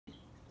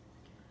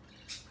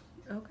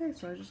Okay,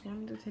 so I just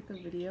wanted to take a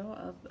video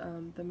of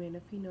the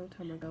Manaphy no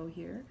Tamago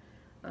here.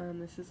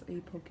 This is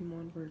a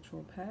Pokemon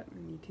virtual pet,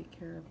 and you take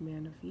care of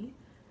Manaphy.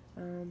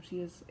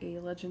 She is a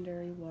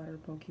legendary water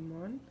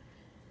Pokemon.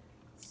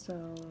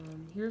 So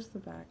here's the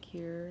back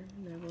here,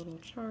 and I have a little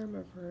charm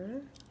of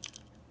her.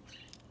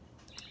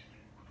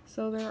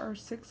 So there are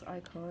 6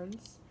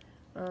 icons.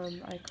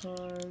 The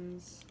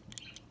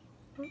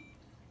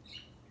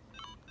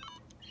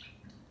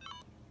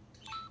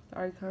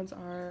icons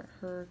are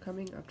her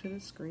coming up to the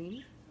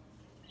screen,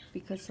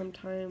 because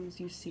sometimes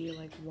you see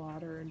like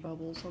water and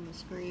bubbles on the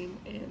screen,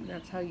 and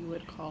that's how you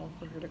would call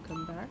for her to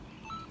come back.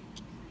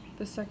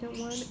 The second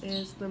one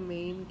is the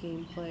main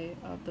gameplay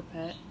of the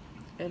pet,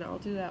 and I'll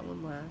do that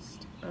one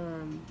last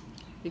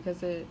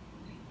because it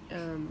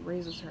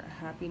raises her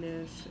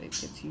happiness, it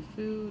gets you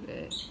food,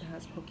 it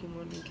has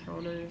Pokemon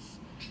encounters,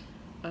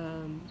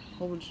 a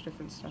whole bunch of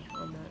different stuff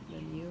on that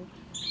menu.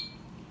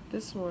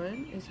 This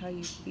one is how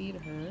you feed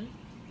her.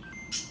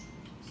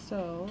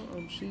 So,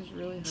 she's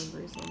really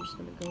hungry, so I'm just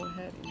going to go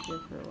ahead and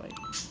give her like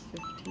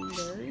 15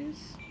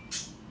 berries.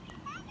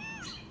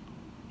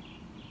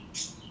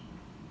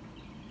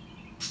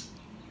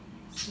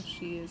 So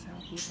she is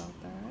happy about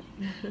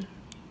that.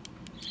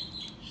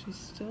 She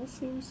still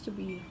seems to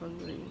be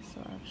hungry,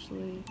 so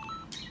actually,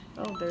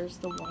 oh, there's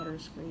the water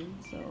screen,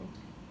 so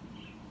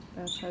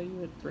that's how you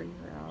would bring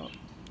her out.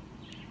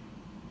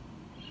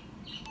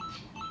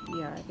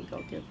 Yeah, I think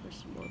I'll give her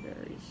some more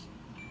berries.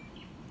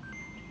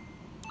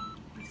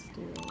 Let's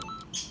do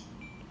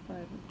 5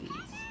 of these.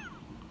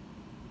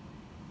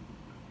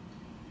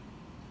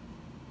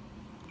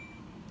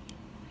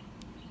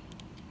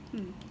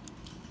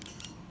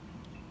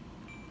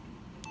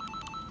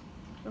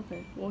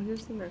 Okay, well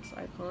here's the next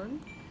icon,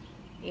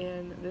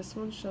 and this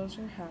one shows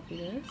her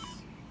happiness.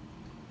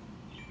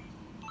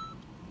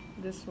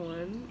 This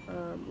one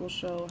will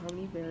show how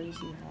many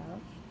berries you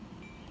have.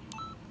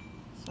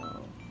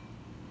 So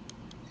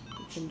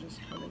you can just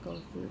kind of go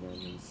through them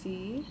and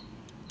see.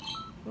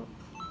 Oh.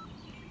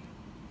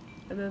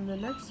 And then the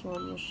next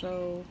one will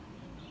show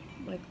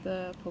like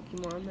the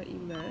Pokemon that you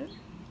met.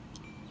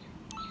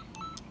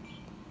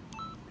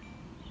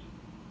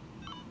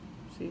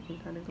 So you can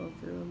kind of go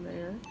through them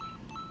there.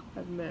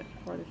 I've met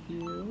quite a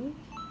few.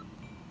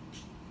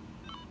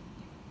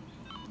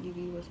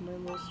 Eevee was my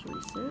most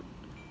recent.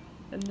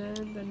 And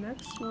then the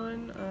next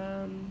one,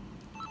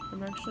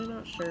 I'm actually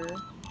not sure.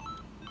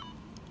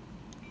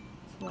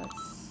 So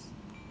that's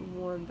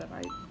one that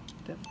I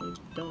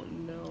definitely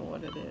don't know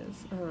what it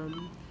is.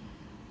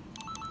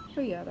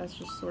 But yeah, that's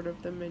just sort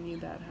of the menu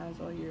that has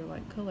all your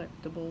like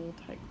collectible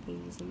type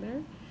things in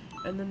there.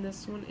 And then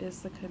this one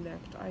is the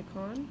connect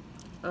icon.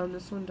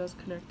 This one does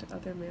connect to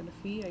other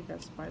Manaphy, I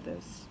guess by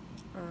this.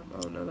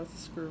 Oh no, that's a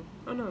screw.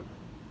 Oh no.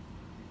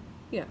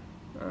 Yeah,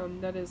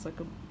 that is like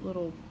a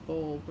little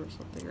bulb or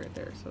something right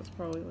there, so it's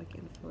probably like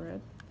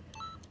infrared.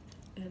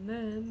 And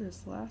then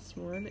this last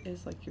one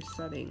is like your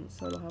settings,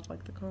 so it'll have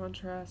like the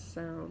contrast,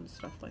 sound,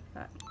 stuff like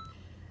that.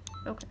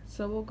 Okay,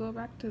 so we'll go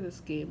back to this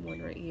game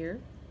one right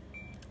here.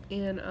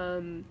 And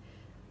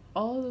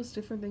all of those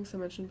different things I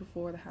mentioned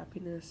before, the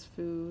happiness,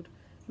 food,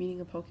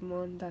 meeting a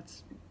Pokemon,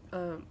 that's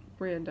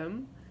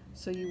random.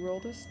 So you roll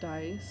this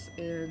dice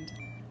and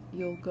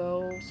you'll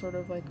go sort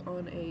of like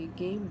on a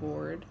game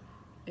board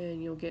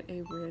and you'll get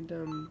a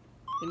random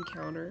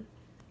encounter.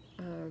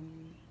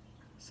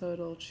 So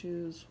it'll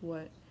choose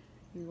what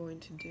you're going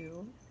to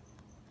do.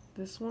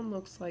 This one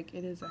looks like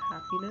it is a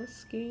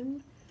happiness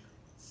game.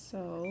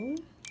 So,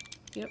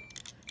 yep.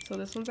 So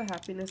this one's a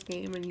happiness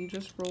game, and you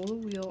just roll the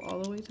wheel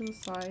all the way to the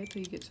side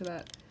till you get to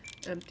that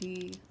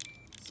empty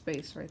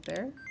space right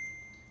there.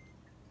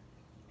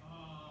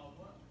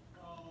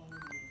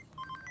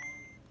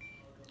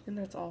 And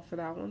that's all for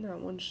that one.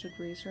 That one should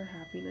raise your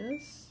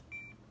happiness.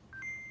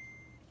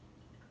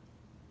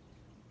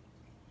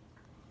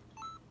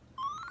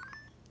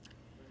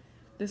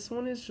 This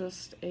one is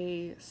just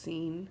a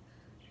scene.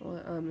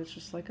 It's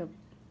just like a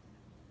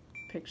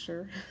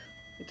picture.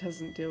 It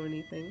doesn't do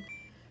anything.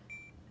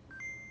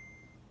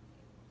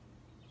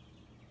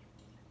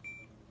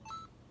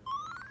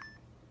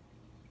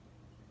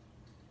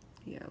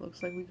 Yeah, it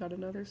looks like we got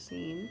another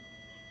scene.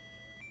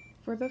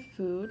 For the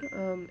food,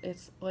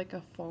 it's like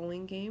a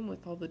falling game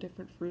with all the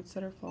different fruits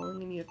that are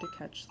falling and you have to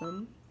catch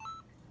them.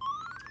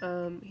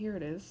 Here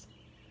it is.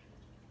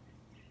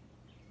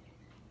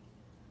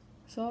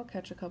 So I'll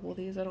catch a couple of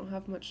these. I don't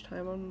have much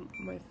time on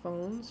my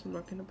phone, so I'm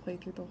not going to play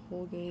through the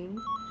whole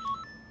game.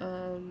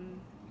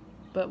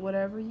 But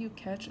whatever you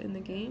catch in the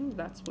game,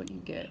 that's what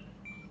you get.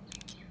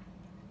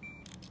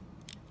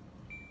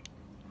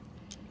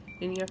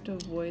 And you have to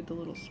avoid the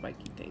little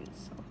spiky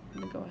things. So I'm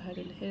going to go ahead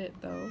and hit it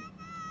though.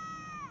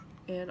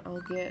 And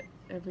I'll get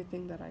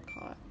everything that I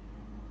caught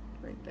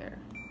right there.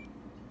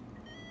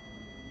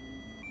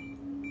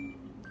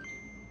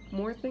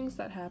 More things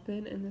that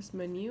happen in this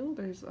menu.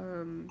 There's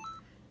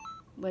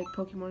like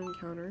Pokemon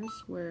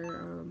encounters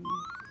where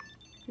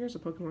here's a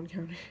Pokemon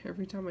encounter.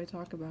 Every time I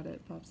talk about it,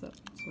 it pops up.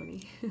 It's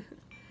funny.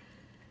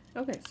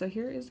 Okay, so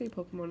here is a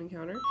Pokemon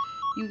encounter.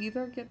 you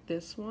either get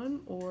this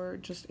one or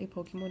just a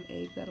Pokemon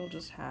egg that'll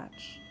just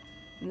hatch.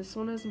 And this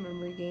one is a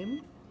memory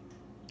game.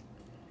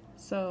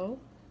 So,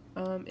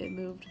 it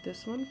moved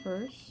this one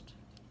first,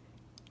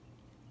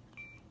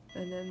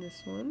 and then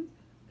this one,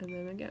 and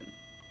then again.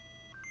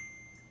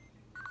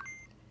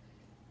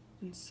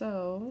 And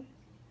so,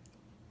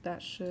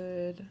 that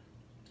should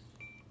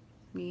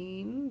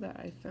mean that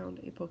I found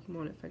a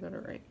Pokemon if I got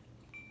it right.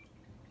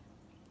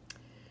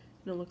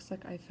 And it looks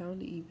like I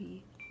found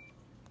Eevee.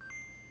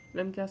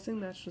 And I'm guessing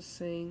that's just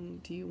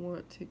saying, do you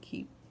want to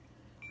keep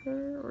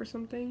her or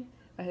something?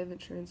 I haven't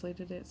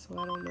translated it, so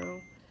I don't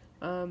know.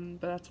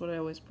 But that's what I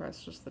always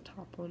press, just the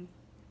top one.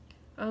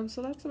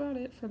 So that's about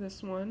it for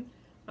this one.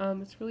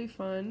 It's really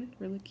fun,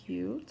 really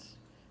cute.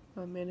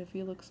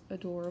 Manaphy looks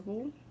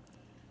adorable.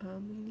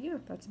 And yeah,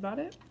 that's about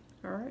it.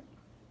 Alright.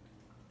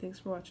 Thanks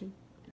for watching.